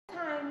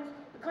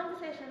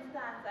conversation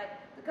starts like,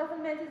 the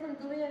government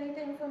isn't doing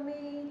anything for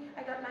me,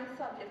 I got my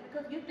subjects,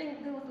 because you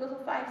think those little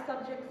 5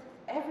 subjects is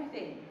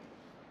everything.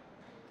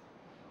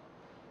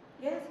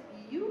 Yes,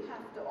 you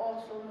have to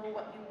also know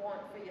what you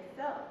want for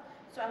yourself.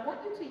 So I want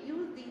you to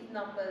use these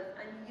numbers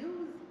and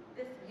use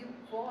this youth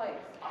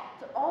voice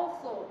to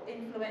also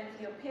influence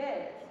your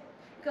peers.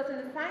 Because in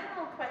the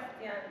final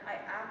question I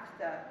asked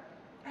her,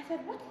 I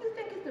said, what do you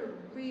think is the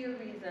real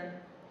reason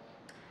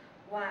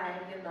why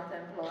you're not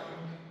employed?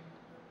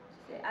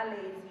 She said, I'm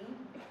lazy.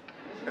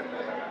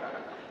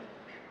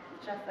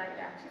 Just like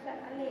that. She said,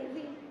 I'm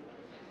lazy.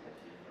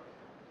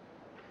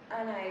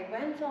 And I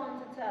went on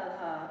to tell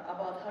her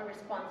about her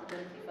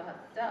responsibility for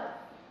herself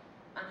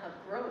and her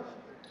growth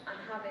and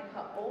having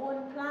her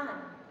own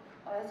plan.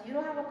 Or else you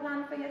don't have a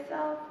plan for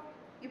yourself,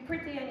 you're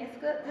pretty and your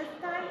skirt this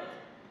tight,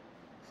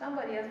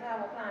 somebody else will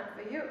have a plan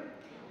for you.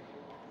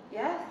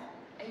 Yes?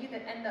 And you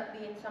can end up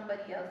being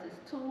somebody else's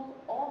tool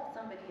or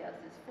somebody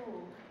else's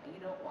fool, and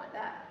you don't want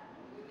that.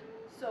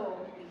 So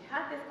we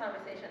had this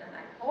conversation, and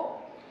I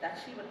hope that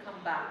she would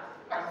come back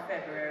on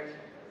February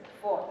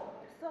 4th.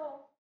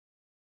 So.